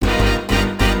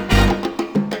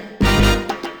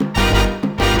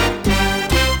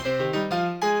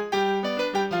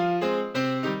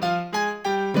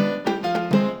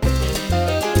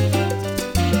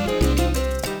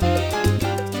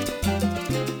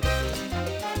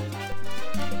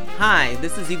Hi,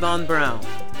 this is Yvonne Brown,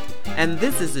 and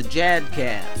this is a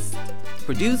JADcast,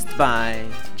 produced by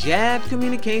JAD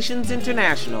Communications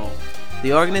International,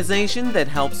 the organization that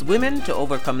helps women to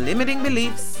overcome limiting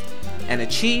beliefs and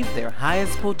achieve their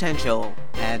highest potential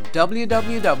at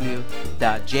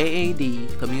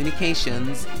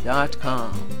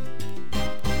www.jadcommunications.com.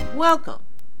 Welcome.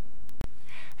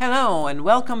 Hello, and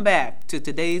welcome back to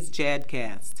today's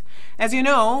JADcast. As you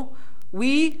know,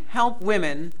 we help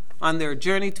women on their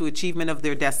journey to achievement of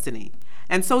their destiny.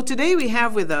 And so today we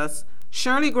have with us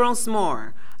Shirley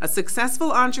Gross-Moore, a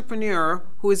successful entrepreneur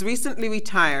who is recently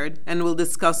retired and will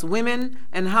discuss women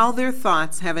and how their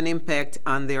thoughts have an impact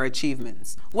on their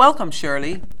achievements. Welcome,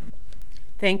 Shirley.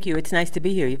 Thank you. It's nice to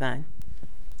be here, Yvonne.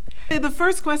 The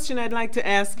first question I'd like to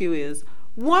ask you is,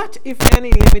 what, if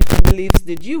any, limiting beliefs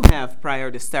did you have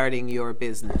prior to starting your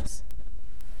business?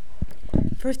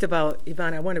 First of all,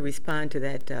 Yvonne, I want to respond to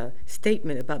that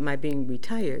statement about my being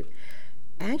retired.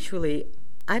 Actually,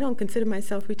 I don't consider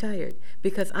myself retired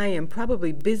because I am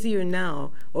probably busier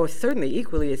now, or certainly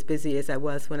equally as busy as I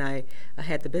was when I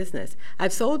had the business.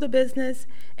 I've sold the business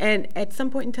and at some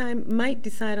point in time might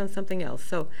decide on something else.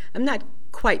 So I'm not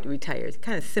quite retired,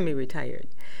 kind of semi-retired.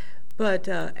 But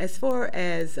as far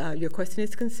as your question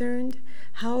is concerned,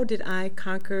 how did I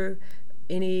conquer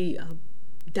any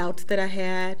doubts that I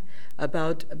had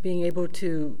about being able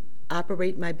to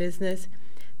operate my business?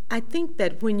 I think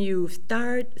that when you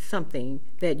start something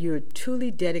that you're truly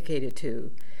dedicated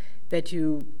to, that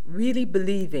you really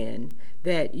believe in,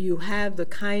 that you have the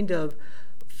kind of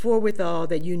forethought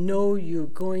that you know you're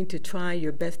going to try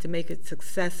your best to make it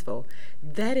successful,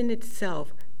 that in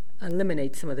itself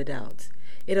eliminates some of the doubts.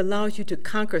 It allows you to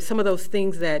conquer some of those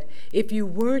things that if you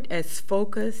weren't as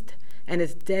focused and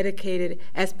as dedicated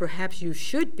as perhaps you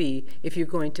should be if you're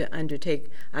going to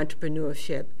undertake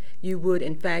entrepreneurship, you would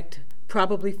in fact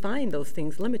probably find those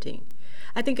things limiting.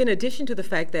 I think in addition to the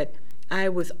fact that I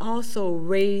was also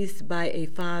raised by a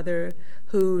father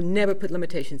who never put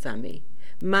limitations on me.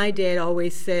 My dad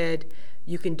always said,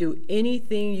 you can do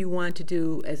anything you want to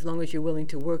do as long as you're willing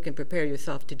to work and prepare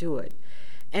yourself to do it.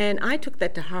 And I took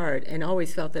that to heart and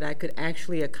always felt that I could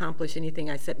actually accomplish anything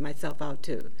I set myself out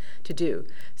to do.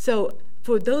 So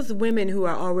for those women who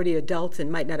are already adults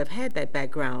and might not have had that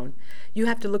background, you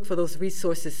have to look for those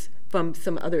resources from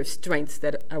some other strengths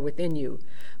that are within you.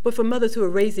 But for mothers who are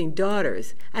raising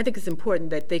daughters, I think it's important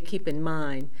that they keep in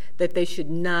mind that they should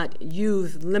not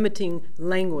use limiting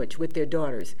language with their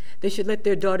daughters. They should let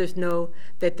their daughters know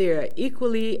that they are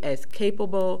equally as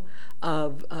capable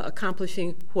of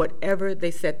accomplishing whatever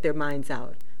they set their minds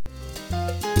out.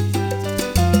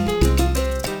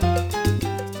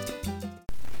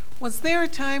 Was there a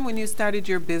time when you started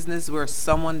your business where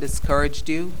someone discouraged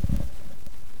you?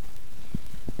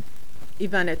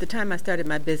 Yvonne, at the time I started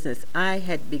my business, I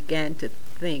had began to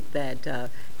think that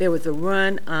there was a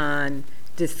run on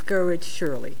Discourage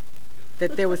Shirley,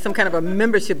 that there was some kind of a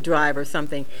membership drive or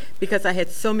something, because I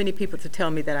had so many people to tell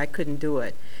me that I couldn't do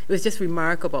it. It was just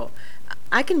remarkable.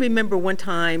 I can remember one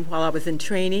time while I was in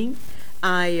training,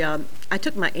 I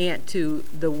took my aunt to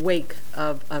the wake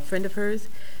of a friend of hers,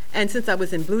 and since I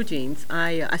was in blue jeans,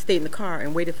 I stayed in the car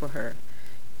and waited for her.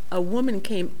 A woman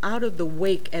came out of the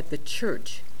wake at the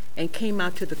church and came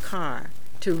out to the car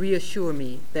to reassure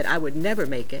me that I would never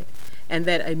make it, and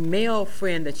that a male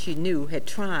friend that she knew had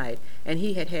tried, and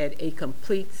he had had a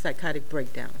complete psychotic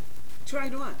breakdown.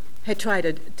 Tried what? Had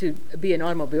tried to be an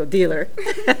automobile dealer.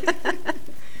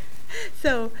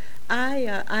 So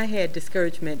I had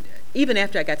discouragement even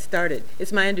after I got started.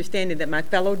 It's my understanding that my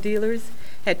fellow dealers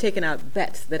had taken out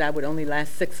bets that I would only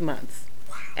last 6 months.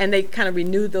 Wow. And they kind of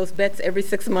renewed those bets every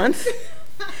 6 months,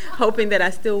 hoping that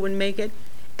I still wouldn't make it.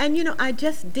 And I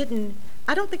just didn't,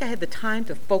 I don't think I had the time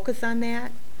to focus on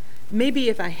that. Maybe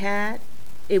if I had,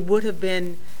 it would have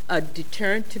been a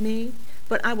deterrent to me,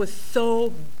 but I was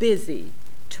so busy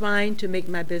trying to make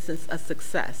my business a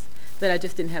success that I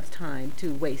just didn't have time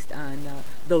to waste on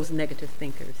those negative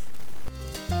thinkers.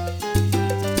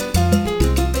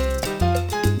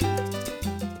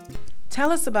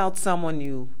 Tell us about someone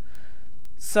you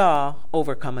saw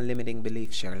overcome a limiting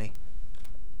belief, Shirley.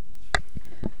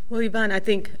 Well, Yvonne, I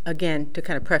think, again, to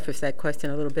kind of preface that question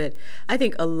a little bit, I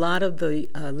think a lot of the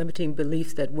limiting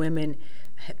beliefs that women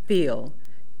feel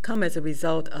come as a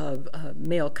result of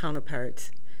male counterparts.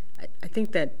 I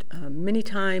think that many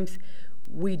times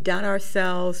we doubt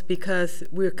ourselves because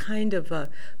we're kind of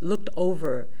looked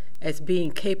over as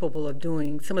being capable of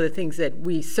doing some of the things that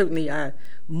we certainly are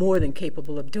more than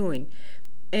capable of doing.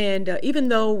 And even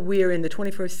though we're in the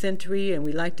 21st century and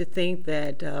we like to think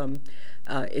that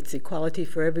it's equality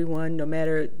for everyone, no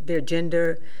matter their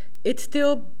gender, it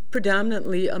still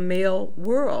predominantly a male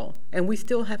world, and we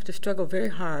still have to struggle very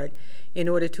hard in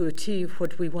order to achieve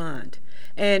what we want.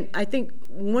 And I think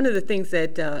one of the things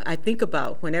that I think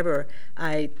about whenever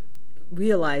I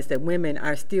realize that women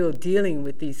are still dealing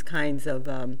with these kinds of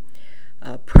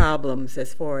problems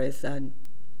as far as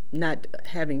not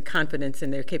having confidence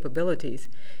in their capabilities,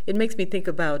 it makes me think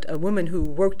about a woman who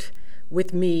worked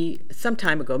with me some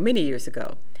time ago, many years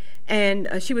ago. And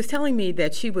she was telling me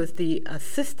that she was the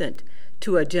assistant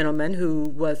to a gentleman who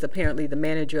was apparently the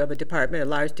manager of a department, a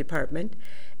large department.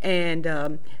 And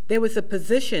there was a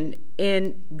position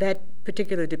in that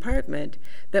particular department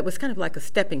that was kind of like a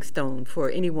stepping stone for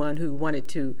anyone who wanted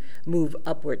to move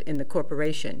upward in the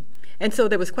corporation. And so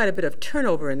there was quite a bit of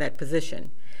turnover in that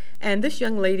position. And this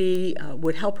young lady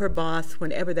would help her boss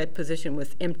whenever that position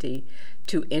was empty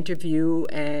to interview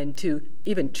and to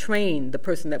even train the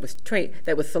person that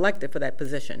was selected for that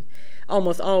position,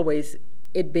 almost always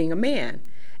it being a man.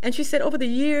 And she said over the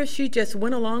years she just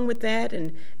went along with that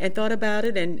and thought about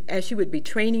it, and as she would be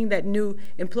training that new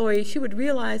employee, she would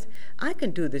realize, I can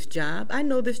do this job. I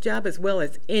know this job as well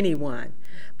as anyone.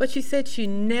 But she said she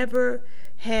never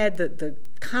had the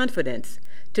confidence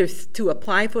to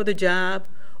apply for the job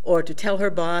or to tell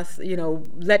her boss,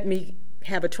 let me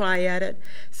have a try at it.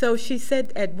 So she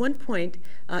said at one point,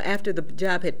 after the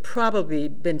job had probably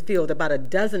been filled about a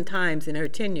dozen times in her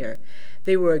tenure,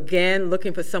 they were again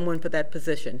looking for someone for that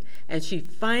position. And she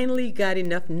finally got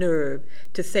enough nerve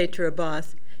to say to her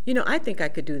boss, I think I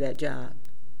could do that job.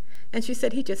 And she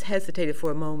said he just hesitated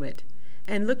for a moment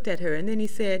and looked at her, and then he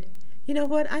said, you know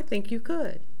what, I think you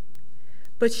could.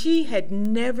 But she had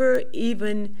never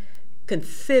even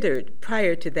considered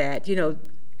prior to that,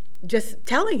 just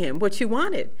telling him what she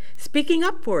wanted, speaking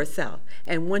up for herself.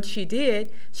 And once she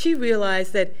did, she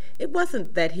realized that it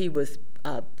wasn't that he was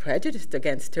prejudiced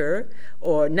against her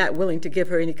or not willing to give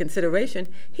her any consideration.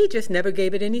 He just never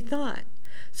gave it any thought.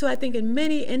 So I think in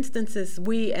many instances,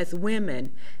 we as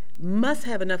women must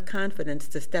have enough confidence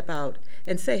to step out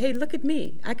and say, hey, look at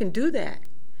me, I can do that.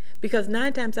 Because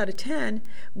 9 times out of 10,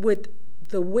 with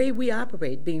the way we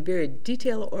operate, being very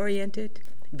detail-oriented,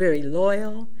 very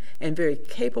loyal, and very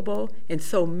capable in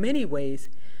so many ways,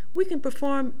 we can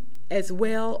perform as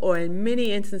well or in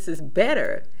many instances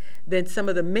better than some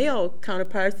of the male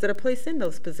counterparts that are placed in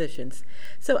those positions.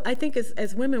 So I think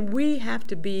as women, we have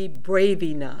to be brave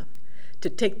enough to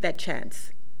take that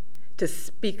chance, to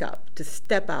speak up, to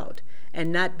step out,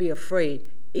 and not be afraid,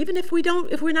 even if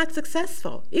we're not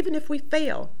successful, even if we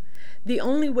fail. The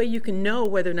only way you can know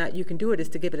whether or not you can do it is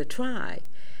to give it a try.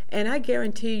 And I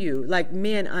guarantee you, like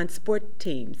men on sport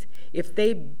teams, if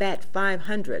they bat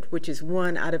 500, which is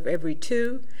 1 out of every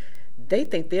 2, they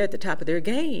think they're at the top of their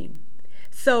game.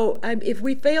 So if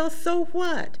we fail, so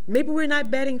what? Maybe we're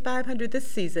not batting 500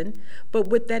 this season, but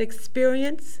with that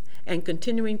experience and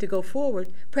continuing to go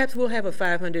forward, perhaps we'll have a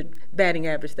 500 batting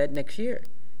average that next year.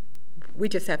 We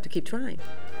just have to keep trying.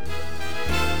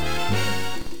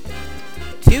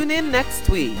 Tune in next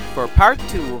week for part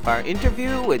 2 of our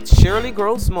interview with Shirley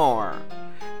Gross-Moore.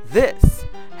 This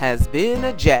has been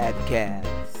a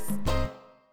JADcast.